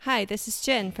Hi, this is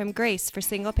Jen from Grace for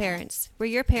Single Parents, where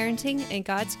your parenting and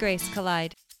God's grace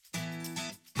collide.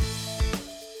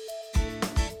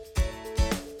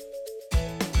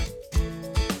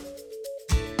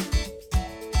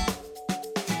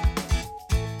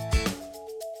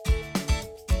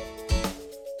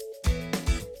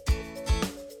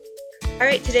 All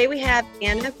right, today we have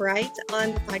Anna Bright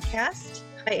on the podcast.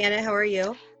 Hi, Anna. How are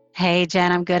you? Hey,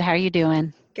 Jen. I'm good. How are you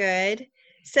doing? Good.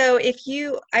 So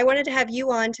I wanted to have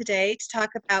you on today to talk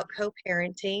about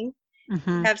co-parenting. You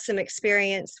Mm-hmm. have some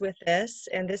experience with this,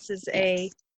 and this is a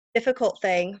Yes. difficult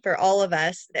thing for all of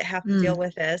us that have to deal Mm,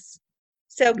 with this.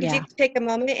 So could you yeah. take a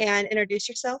moment and introduce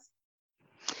yourself?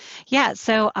 Yeah.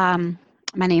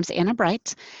 My name's Anna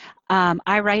Bright.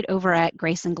 I write over at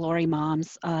Grace and Glory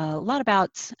Moms a lot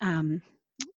about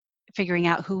figuring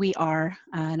out who we are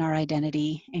and our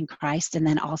identity in Christ, and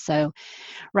then also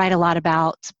write a lot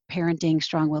about parenting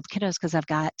strong-willed kiddos because I've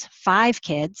got 5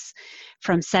 kids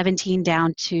from 17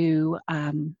 down to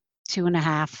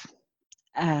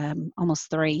 2.5, almost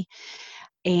 3.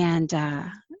 And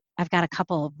I've got a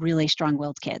couple of really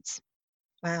strong-willed kids.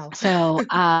 Wow. So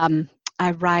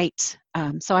I write.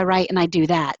 I write and I do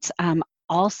that.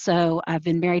 Also, I've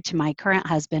been married to my current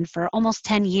husband for almost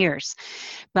 10 years,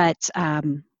 but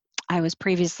I was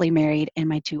previously married, and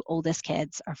my 2 oldest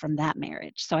kids are from that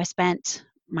marriage. So I spent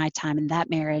my time in that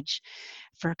marriage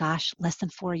for, less than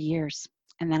 4 years.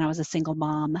 And then I was a single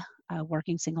mom,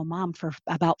 working single mom for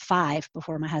about 5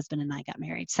 before my husband and I got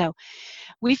married. So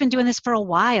we've been doing this for a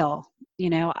while.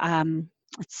 Let's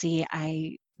see,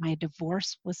 my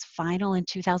divorce was final in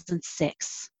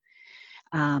 2006,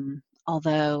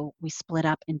 although we split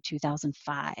up in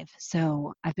 2005.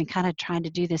 So I've been kind of trying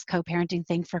to do this co-parenting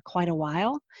thing for quite a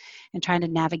while and trying to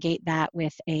navigate that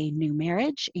with a new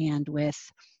marriage and with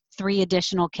 3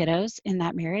 additional kiddos in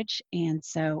that marriage. And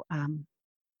so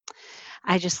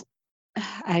I just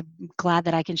I'm glad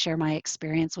that I can share my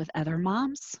experience with other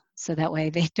moms so that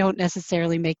way they don't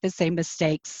necessarily make the same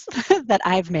mistakes that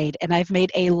I've made. And I've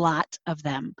made a lot of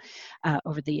them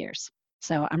over the years.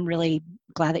 So I'm really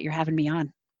glad that you're having me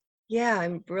on. Yeah,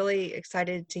 I'm really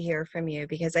excited to hear from you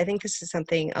because I think this is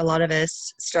something a lot of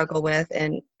us struggle with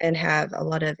and have a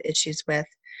lot of issues with.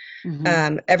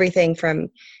 Hmm. Everything from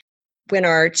when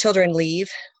our children leave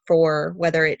for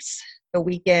whether it's a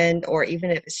weekend or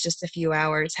even if it's just a few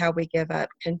hours, how we give up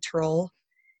control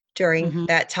during Hmm.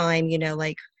 that time,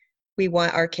 like we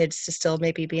want our kids to still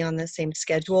maybe be on the same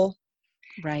schedule.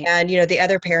 Right. And, the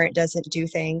other parent doesn't do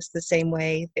things the same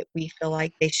way that we feel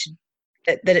like they should,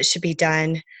 that it should be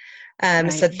done.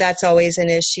 So Right. that's always an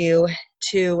issue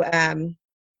to,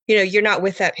 you're not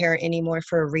with that parent anymore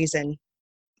for a reason,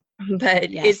 but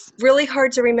Yes. it's really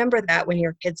hard to remember that when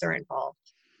your kids are involved.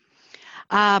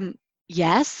 Um,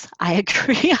 yes, I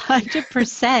agree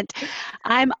 100%.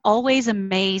 I'm always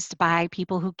amazed by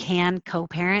people who can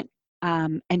co-parent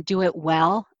and do it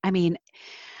well. I mean,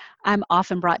 I'm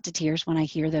often brought to tears when I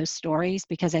hear those stories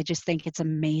because I just think it's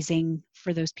amazing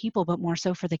for those people, but more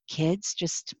so for the kids,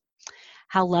 just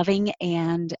how loving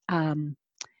and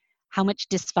how much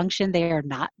dysfunction they are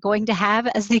not going to have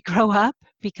as they grow up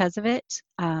because of it.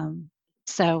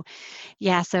 So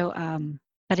yeah,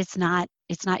 but it's not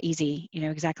easy.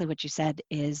 Exactly what you said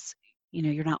is,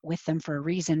 you're not with them for a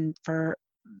reason, for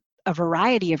a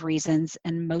variety of reasons,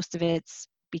 and most of it's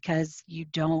because you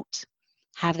don't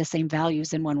have the same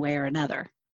values in one way or another,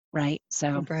 right?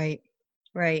 So, Right,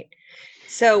 right.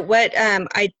 So what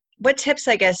tips,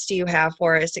 I guess, do you have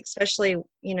for us, especially,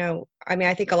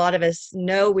 I think a lot of us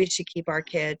know we should keep our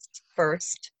kids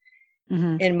first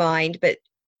mhm, in mind, but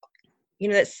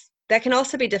that can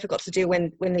also be difficult to do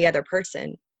when the other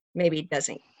person maybe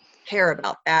doesn't care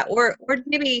about that, or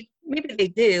maybe they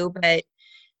do, but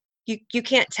you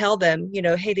can't tell them,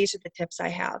 hey, these are the tips I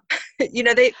have.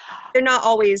 They're not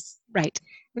always right.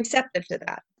 receptive to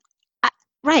that. I,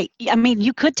 right. I mean,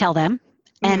 you could tell them,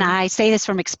 and Hmm. I say this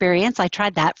from experience. I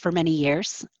tried that for many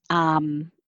years,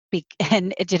 and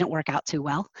it didn't work out too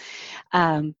well.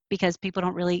 Because people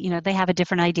don't really, they have a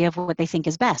different idea of what they think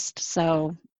is best.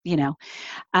 So, you know,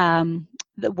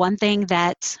 the one thing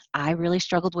that I really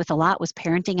struggled with a lot was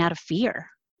parenting out of fear.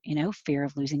 Fear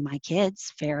of losing my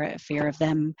kids, fear of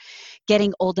them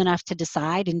getting old enough to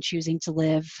decide and choosing to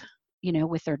live,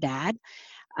 with their dad.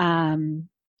 Um,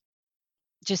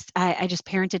 I just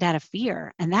parented out of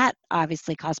fear, and that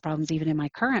obviously caused problems even in my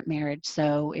current marriage.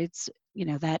 So it's,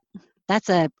 that's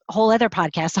a whole other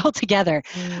podcast altogether.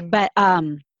 Mm. But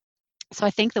so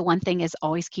I think the one thing is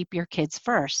always keep your kids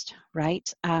first,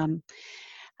 right?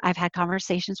 I've had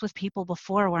conversations with people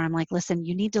before where I'm like, listen,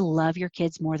 you need to love your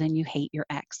kids more than you hate your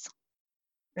ex.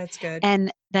 That's good.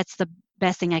 And that's the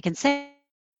best thing I can say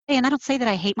and I don't say that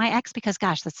I hate my ex because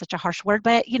gosh, that's such a harsh word,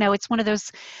 but it's one of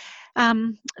those,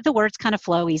 the words kind of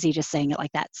flow easy just saying it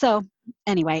like that. So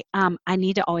anyway, I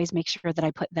need to always make sure that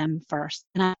I put them first.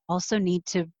 And I also need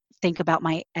to think about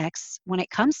my ex when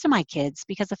it comes to my kids,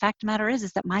 because the fact of the matter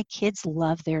is that my kids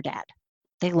love their dad.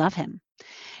 They love him.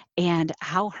 And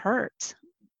how hurt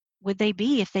would they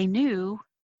be if they knew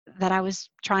that I was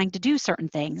trying to do certain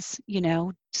things,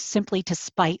 simply to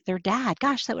spite their dad?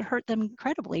 Gosh, that would hurt them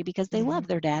incredibly because they love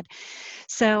their dad.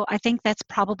 So I think that's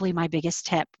probably my biggest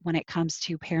tip when it comes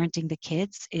to parenting the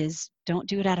kids is don't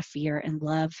do it out of fear and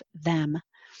love them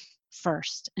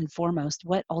first and foremost,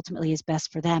 what ultimately is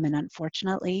best for them. And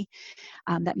unfortunately,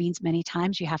 that means many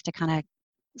times you have to kind of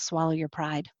swallow your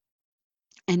pride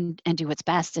and do what's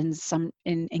best. And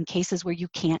in cases where you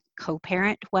can't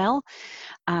co-parent well,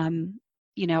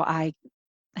 I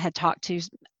had talked to,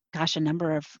 gosh, a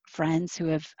number of friends who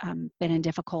have been in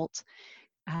difficult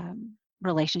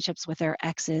relationships with their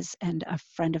exes. And a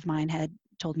friend of mine had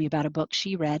told me about a book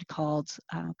she read called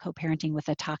Co-Parenting with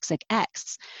a Toxic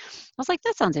Ex. I was like,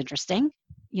 that sounds interesting,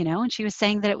 and she was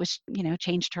saying that it was,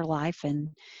 changed her life and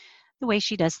the way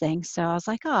she does things. So I was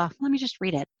like, oh, let me just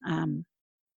read it.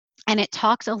 And it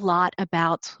talked a lot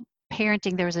about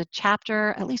parenting. There was a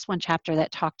chapter, at least one chapter,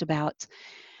 that talked about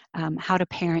how to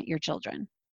parent your children.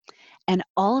 And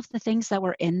all of the things that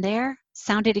were in there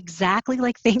sounded exactly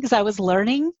like things I was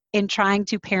learning in trying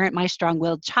to parent my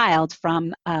strong-willed child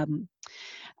from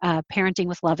Parenting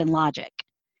with Love and Logic.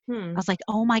 I was like,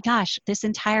 oh my gosh, this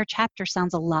entire chapter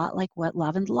sounds a lot like what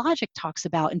Love and Logic talks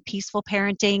about, and peaceful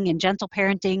parenting and gentle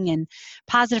parenting and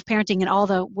positive parenting and all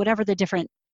the whatever the different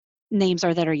names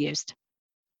are that are used.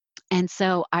 And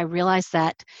so I realized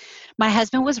that my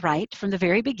husband was right from the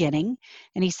very beginning.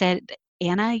 And he said,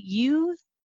 Anna, you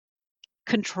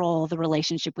control the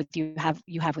relationship you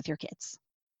have with your kids.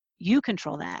 You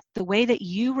control that. The way that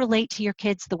you relate to your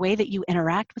kids, the way that you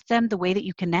interact with them, the way that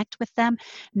you connect with them,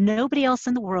 nobody else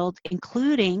in the world,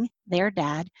 including their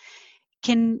dad,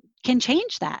 can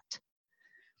change that.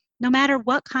 No matter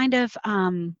what kind of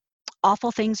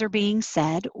awful things are being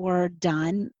said or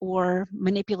done or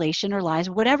manipulation or lies,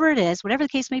 whatever it is, whatever the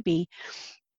case may be,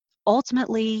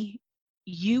 ultimately,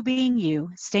 you being you,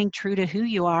 staying true to who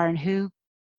you are and who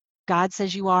God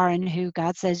says you are and who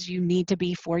God says you need to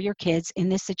be for your kids in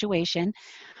this situation,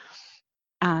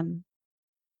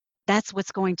 that's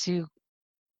what's going to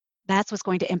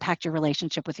impact your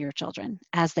relationship with your children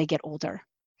as they get older.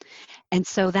 And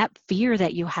so that fear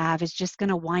that you have is just going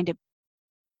to wind up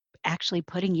actually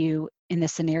putting you in the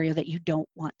scenario that you don't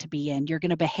want to be in. You're going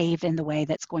to behave in the way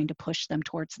that's going to push them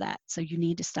towards that. So you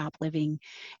need to stop living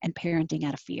and parenting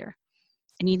out of fear.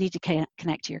 And you need to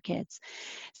connect to your kids.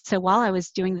 So while I was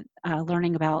doing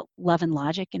learning about love and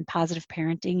logic and positive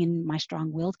parenting in my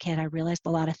strong-willed kid, I realized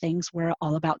a lot of things were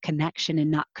all about connection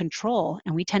and not control.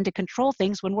 And we tend to control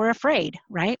things when we're afraid,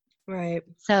 right? Right.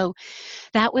 So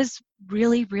that was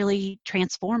really, really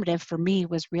transformative for me,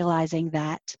 was realizing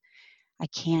that I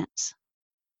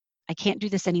can't do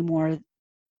this anymore,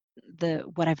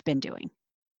 what I've been doing.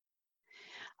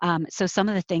 So some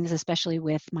of the things, especially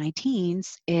with my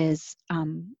teens, is,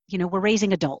 we're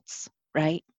raising adults,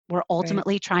 right? We're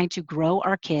ultimately trying to grow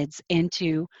our kids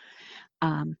into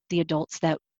the adults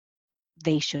that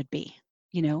they should be,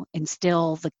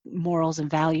 instill the morals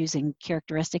and values and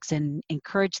characteristics and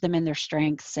encourage them in their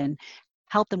strengths and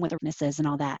help them with their weaknesses and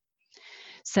all that.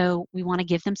 So we want to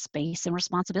give them space and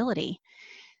responsibility.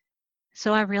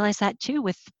 So I realized that too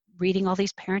with reading all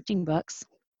these parenting books.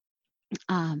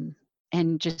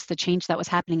 And just the change that was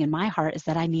happening in my heart is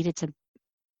that I needed to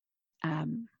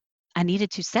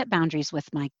set boundaries with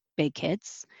my big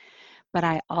kids, but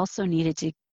I also needed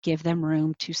to give them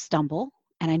room to stumble,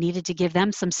 and I needed to give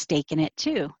them some stake in it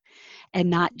too, and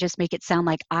not just make it sound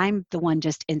like I'm the one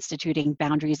just instituting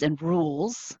boundaries and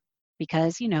rules,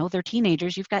 because they're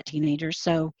teenagers. You've got teenagers,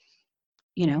 so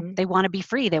they want to be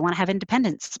free. They want to have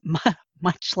independence,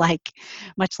 much like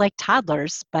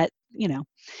toddlers, but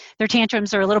their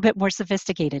tantrums are a little bit more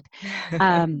sophisticated.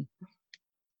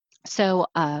 So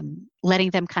letting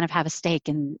them kind of have a stake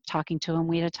and talking to them.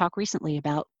 We had a talk recently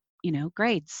about,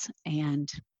 grades, and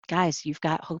guys, you've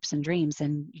got hopes and dreams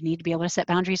and you need to be able to set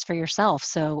boundaries for yourself.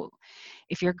 So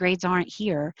if your grades aren't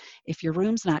here, if your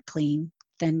room's not clean,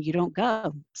 then you don't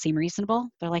go. Seem reasonable?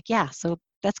 They're like, yeah. So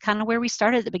that's kind of where we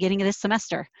started at the beginning of this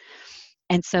semester.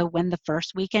 And so when the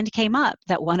first weekend came up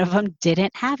that one of them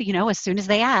didn't have, as soon as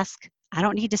they ask, I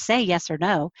don't need to say yes or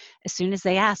no. As soon as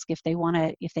they ask if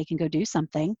they can go do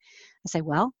something, I say,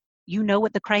 well,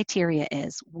 what the criteria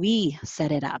is. We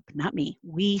set it up, not me.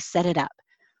 We set it up.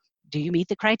 Do you meet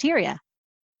the criteria?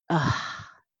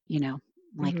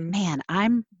 Like, man,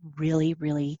 I'm really,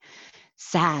 really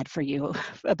sad for you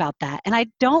about that. And I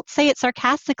don't say it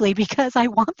sarcastically because I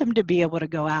want them to be able to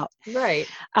go out. Right.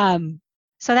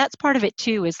 So that's part of it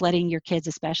too, is letting your kids,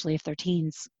 especially if they're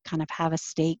teens, kind of have a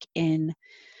stake in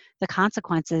the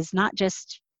consequences, not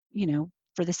just,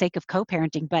 for the sake of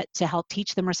co-parenting, but to help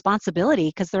teach them responsibility,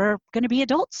 because they're going to be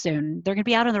adults soon. They're going to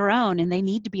be out on their own, and they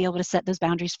need to be able to set those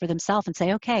boundaries for themselves and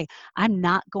say, okay, I'm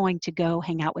not going to go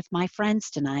hang out with my friends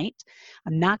tonight.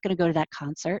 I'm not going to go to that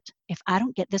concert if I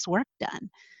don't get this work done,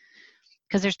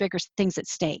 because there's bigger things at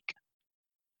stake.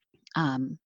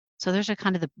 So those are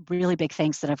kind of the really big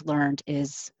things that I've learned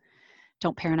is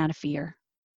don't parent out of fear,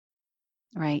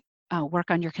 right?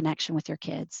 Work on your connection with your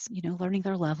kids, learning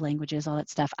their love languages, all that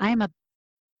stuff. I am a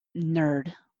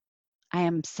nerd. I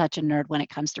am such a nerd when it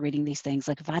comes to reading these things.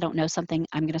 Like if I don't know something,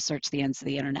 I'm going to search the ends of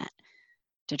the internet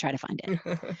to try to find it.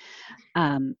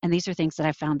 And these are things that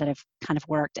I've found that have kind of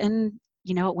worked. And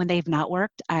when they've not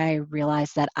worked, I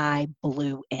realized that I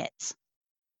blew it.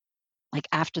 Like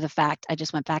after the fact, I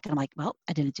just went back and I'm like, well,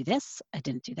 I didn't do this. I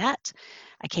didn't do that.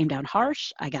 I came down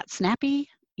harsh. I got snappy,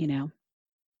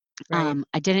 Right.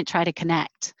 I didn't try to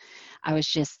connect. I was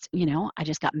just, I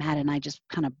just got mad and I just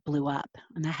kind of blew up,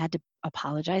 and I had to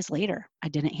apologize later. I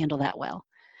didn't handle that well.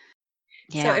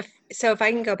 So Yeah. if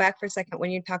I can go back for a second,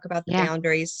 when you talk about the Yeah.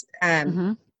 boundaries,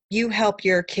 Mhm. you help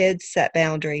your kids set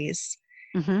boundaries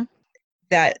Mhm.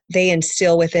 that they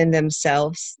instill within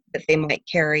themselves that they might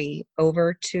carry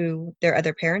over to their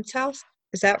other parents' house.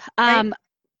 Is that right? Um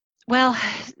well,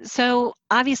 so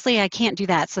obviously I can't do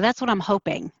that. So that's what I'm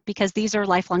hoping, because these are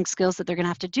lifelong skills that they're going to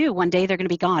have to do. One day they're going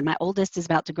to be gone. My oldest is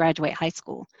about to graduate high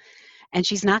school, and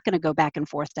she's not going to go back and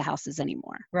forth to houses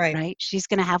anymore, Right. right? She's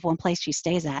going to have one place she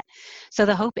stays at. So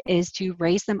the hope is to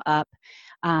raise them up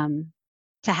um,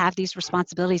 to have these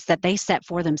responsibilities that they set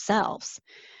for themselves.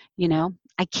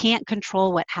 I can't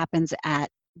control what happens at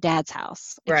dad's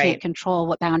house. I can't Right. control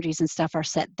what boundaries and stuff are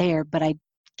set there, but I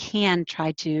can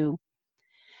try to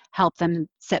help them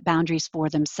set boundaries for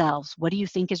themselves. What do you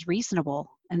think is reasonable?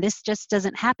 And this just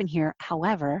doesn't happen here.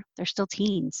 However, they're still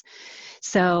teens.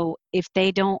 So if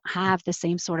they don't have the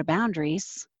same sort of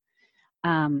boundaries,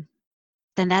 then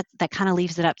that kind of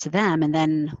leaves it up to them. And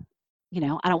then,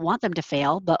 I don't want them to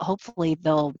fail, but hopefully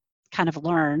they'll kind of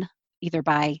learn either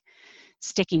by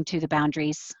sticking to the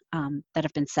boundaries that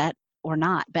have been set or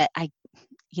not. But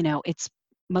it's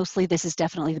mostly, this is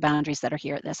definitely the boundaries that are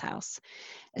here at this house.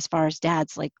 As far as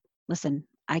dad's, like, listen,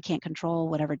 I can't control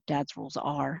whatever dad's rules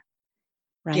are,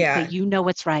 right? Yeah. But you know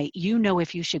what's right. You know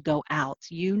if you should go out.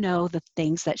 You know the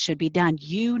things that should be done.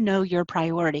 You know your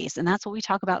priorities. And that's what we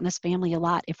talk about in this family a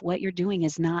lot. If what you're doing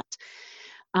is not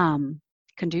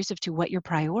conducive to what your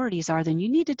priorities are, then you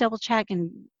need to double check and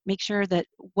make sure that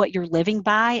what you're living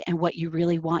by and what you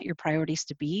really want your priorities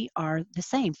to be are the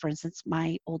same. For instance,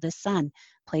 my oldest son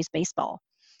plays baseball,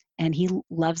 and he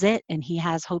loves it, and he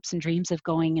has hopes and dreams of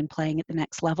going and playing at the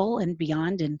next level and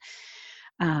beyond. And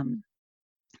um,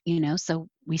 so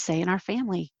we say in our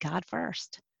family, God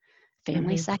first,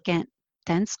 family Hmm. second,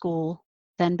 then school,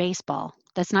 then baseball.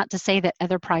 That's not to say that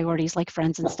other priorities like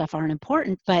friends and stuff aren't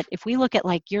important, but if we look at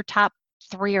like your top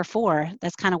 3 or 4,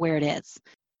 that's kind of where it is.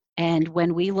 And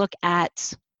when we look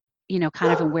at,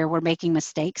 kind of and where we're making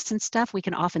mistakes and stuff, we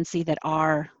can often see that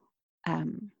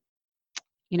um,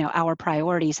 our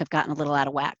priorities have gotten a little out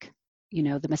of whack.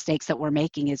 The mistakes that we're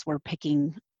making is we're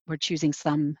choosing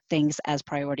some things as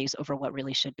priorities over what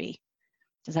really should be.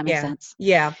 Does that make Yeah. sense?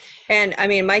 Yeah. And I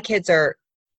mean, my kids are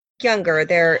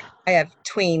younger. I have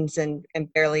tweens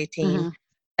and barely a teen, Mm-hmm.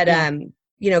 but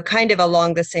Yeah. kind of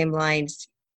along the same lines.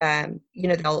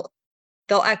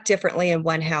 They'll act differently in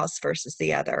one house versus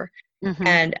the other. Mm-hmm.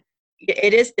 And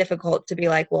it is difficult to be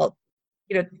like, well,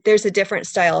 there's a different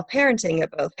style of parenting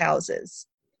at both houses.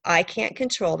 I can't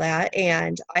control that,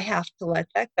 and I have to let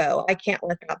that go. I can't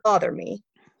let that bother me.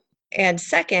 And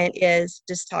second is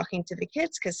just talking to the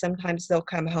kids, because sometimes they'll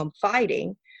come home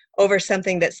fighting over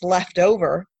something that's left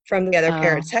over from the other Oh,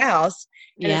 parent's house.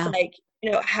 And it's yeah. like,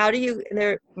 how do you,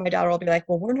 my daughter will be like,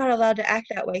 well, we're not allowed to act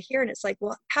that way here. And it's like,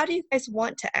 well, how do you guys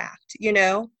want to act?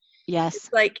 It's Yes.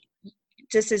 like,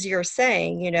 just as you're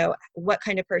saying, what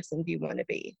kind of person do you want to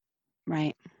be?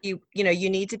 Right. You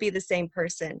need to be the same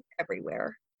person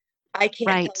everywhere. I can't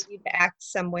tell Right. you to act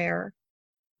somewhere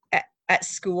at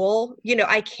school.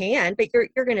 I can, but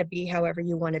you're going to be however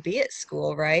you want to be at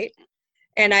school, right?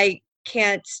 And I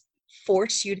can't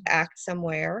force you to act some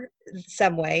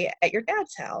way at your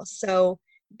dad's house. So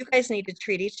you guys need to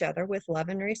treat each other with love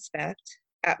and respect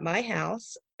at my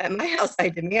house. At my house, I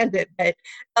demand it, but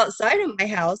outside of my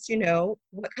house,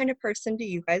 what kind of person do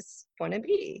you guys want to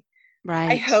be? I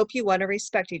Right. hope you want to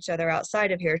respect each other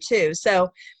outside of here too.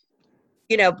 So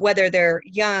whether they're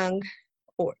young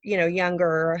or,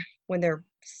 younger, when they're,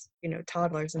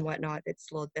 toddlers and whatnot,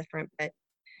 it's a little different, but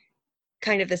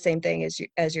kind of the same thing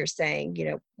as you're saying,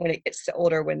 when it gets to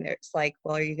older, when it's like,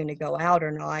 well, are you going to go out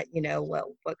or not?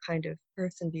 What kind of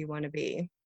person do you want to be?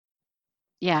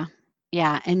 Yeah.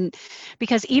 Yeah. And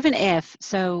because even if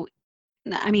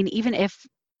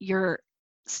you're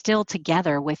still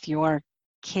together with your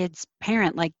kid's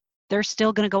parent, like they're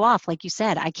still going to go off. Like you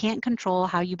said, I can't control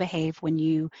how you behave when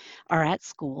you are at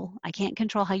school. I can't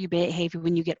control how you behave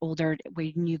when you get older,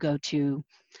 when you go to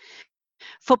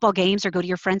football games or go to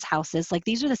your friends' houses. Like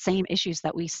these are the same issues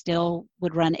that we still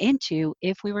would run into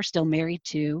if we were still married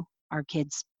to our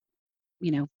kids,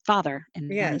 father in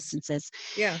some Yes. instances.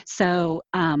 Yeah.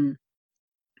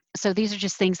 So these are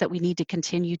just things that we need to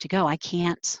continue to go. I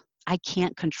can't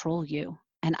control you,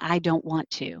 and I don't want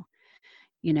to.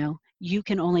 You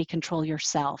can only control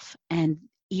yourself, and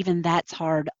even that's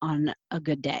hard on a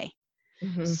good day.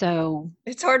 Hmm. So,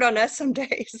 It's hard on us some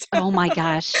days. oh my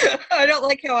gosh. I don't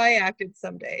like how I acted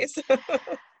some days.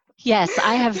 Yes,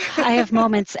 I have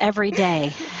moments every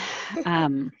day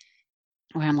um,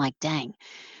 where I'm like, dang.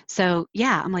 So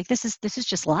yeah, I'm like, this is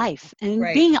just life, and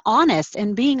Right. being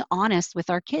honest with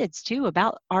our kids too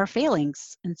about our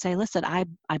failings, and say, listen, I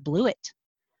blew it.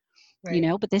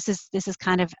 Right. But this is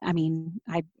kind of,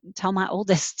 I tell my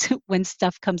oldest when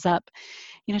stuff comes up,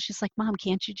 she's like, Mom,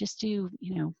 can't you just do,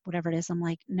 whatever it is? I'm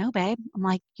like, no, babe. I'm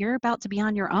like, you're about to be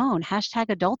on your own. Hashtag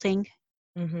adulting.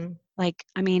 Hmm. Like,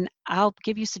 I'll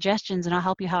give you suggestions and I'll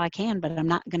help you how I can, but I'm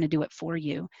not going to do it for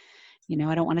you.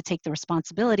 I don't want to take the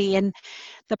responsibility. And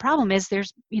the problem is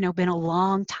there's, been a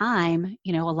long time,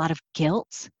 a lot of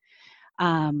guilt,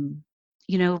 um,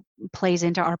 you know, plays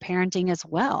into our parenting as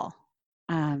well.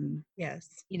 Um,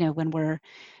 Yes. when we're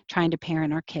trying to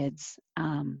parent our kids.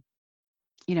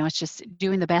 It's just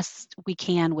doing the best we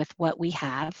can with what we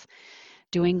have,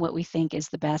 doing what we think is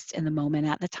the best in the moment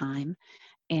at the time,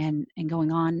 and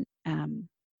going on from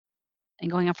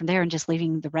there, and just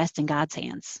leaving the rest in God's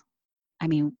hands. I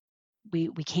mean, we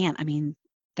can't.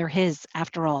 They're His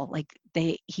after all. Like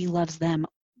He loves them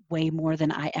way more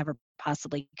than I ever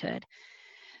possibly could.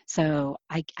 So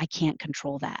I can't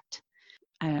control that.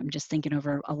 I'm just thinking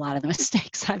over a lot of the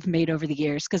mistakes I've made over the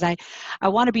years, because I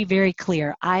want to be very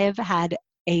clear. I have had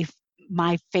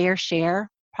my fair share,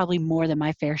 probably more than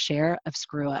my fair share, of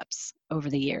screw ups over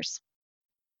the years,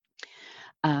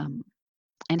 um,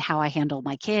 and how I handle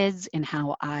my kids and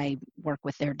how I work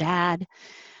with their dad.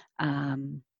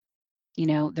 Um,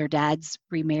 their dad's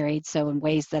remarried, so in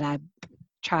ways that I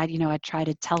try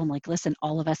to tell them, like, listen,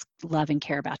 all of us love and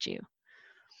care about you.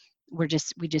 We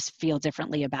just feel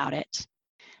differently about it.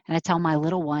 And I tell my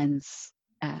little ones,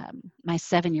 my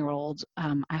 7-year-old,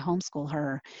 I homeschool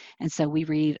her. And so we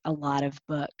read a lot of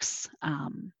books,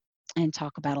 and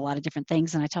talk about a lot of different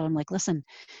things. And I tell them, like, listen,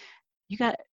 you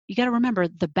got you got to remember,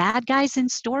 the bad guys in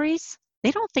stories,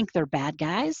 they don't think they're bad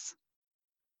guys.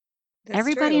 That's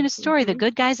Everybody in true. a story, the Hmm.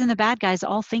 good guys and the bad guys,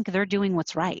 all think they're doing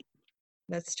what's right.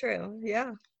 That's true.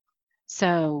 Yeah.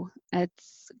 So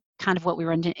it's kind of what we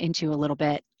run into a little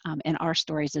bit, in our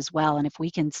stories as well. And if we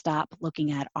can stop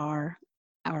looking at our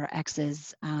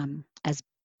exes, as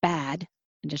bad,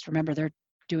 and just remember they're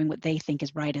doing what they think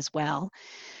is right as well.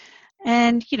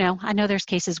 And I know there's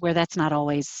cases where that's not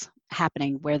always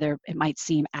happening, where it might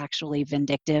seem actually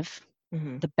vindictive.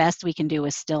 Hmm. The best we can do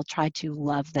is still try to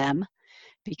love them,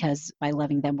 because by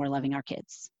loving them, we're loving our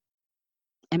kids.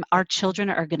 And our That's true. children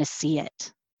are going to see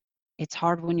it. It's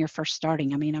hard when you're first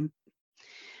starting. I'm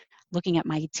looking at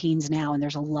my teens now, and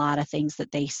there's a lot of things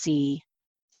that they see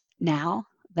now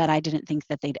that I didn't think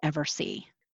that they'd ever see.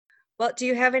 Well, do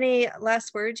you have any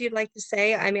last words you'd like to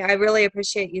say? I really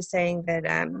appreciate you saying that,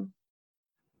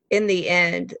 in the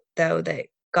end, though, that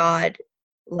God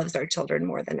loves our children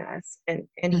more than us, and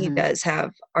He Hmm. does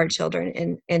have our children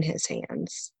in His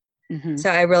hands. Hmm. So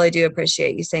I really do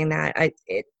appreciate you saying that.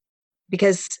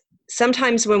 Because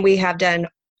sometimes when we have done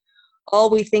all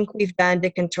we think we've done to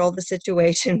control the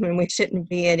situation when we shouldn't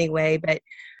be anyway, but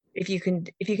if you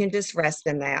can just rest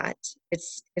in that,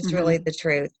 it's Hmm. really the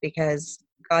truth, because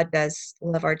God does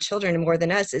love our children more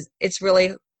than us. It's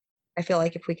really, I feel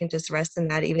like if we can just rest in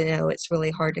that, even though it's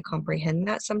really hard to comprehend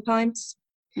that sometimes.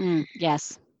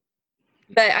 Yes.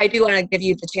 But I do want to give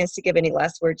you the chance to give any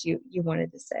last words you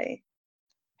wanted to say.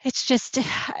 It's just,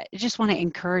 I just want to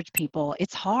encourage people.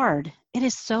 It's hard. It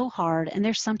is so hard. And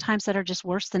there's some times that are just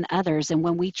worse than others. And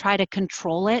when we try to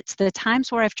control it, the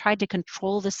times where I've tried to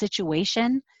control the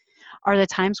situation are the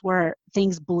times where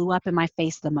things blew up in my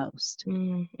face the most.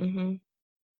 Mm-hmm.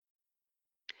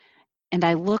 And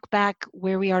I look back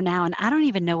where we are now, and I don't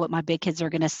even know what my big kids are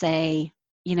going to say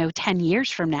 10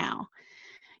 years from now,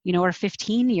 or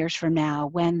 15 years from now,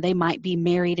 when they might be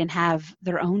married and have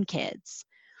their own kids,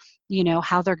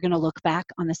 how they're going to look back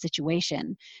on the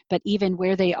situation. But even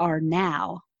where they are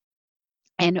now,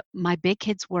 and my big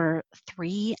kids were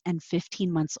 3 and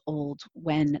 15 months old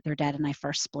when their dad and I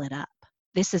first split up.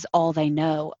 This is all they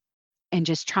know, and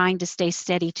just trying to stay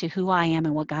steady to who I am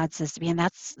and what God says to me. And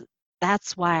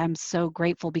that's why I'm so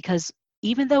grateful, because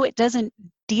even though it doesn't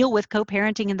deal with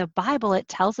co-parenting in the Bible, it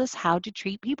tells us how to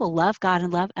treat people, love God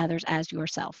and love others as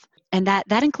yourself. And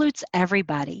that includes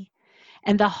everybody.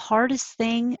 And the hardest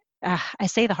thing, I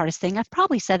say the hardest thing, I've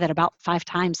probably said that about 5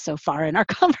 times so far in our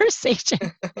conversation.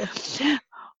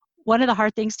 One of the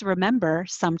hard things to remember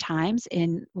sometimes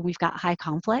when we've got high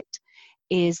conflict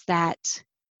is that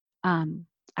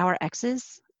our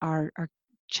exes, our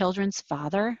children's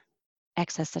father,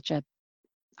 ex has such a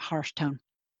harsh tone,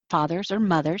 fathers or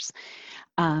mothers,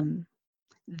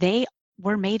 they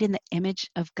were made in the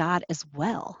image of God as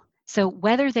well. So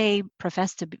whether they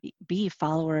profess to be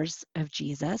followers of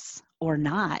Jesus or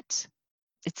not,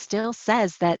 it still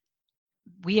says that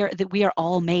we are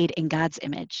all made in God's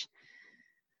image,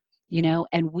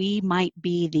 and we might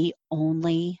be the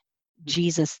only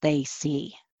Jesus they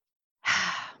see.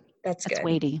 That's good.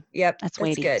 Weighty. Yep. That's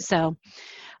weighty. Good. So,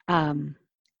 and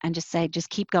just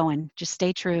keep going. Just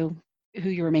stay true who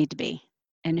you were made to be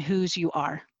and whose you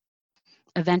are.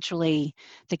 Eventually,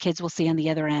 the kids will see on the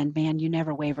other end, man, you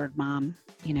never wavered, Mom.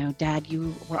 Dad,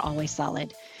 you were always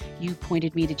solid. You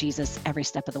pointed me to Jesus every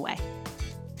step of the way.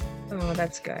 Oh,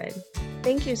 that's good.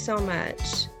 Thank you so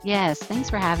much. Yes, thanks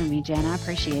for having me, Jen. I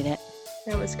appreciate it.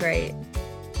 That was great.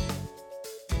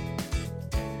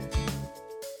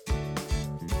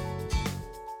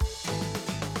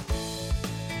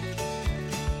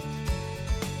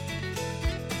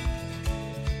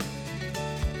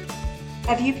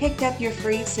 Have you picked up your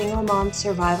free Single Mom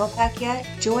Survival Pack yet?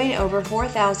 Join over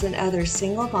 4,000 other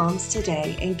single moms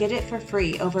today and get it for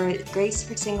free over at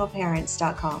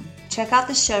graceforsingleparents.com. Check out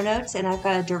the show notes, and I've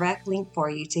got a direct link for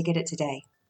you to get it today.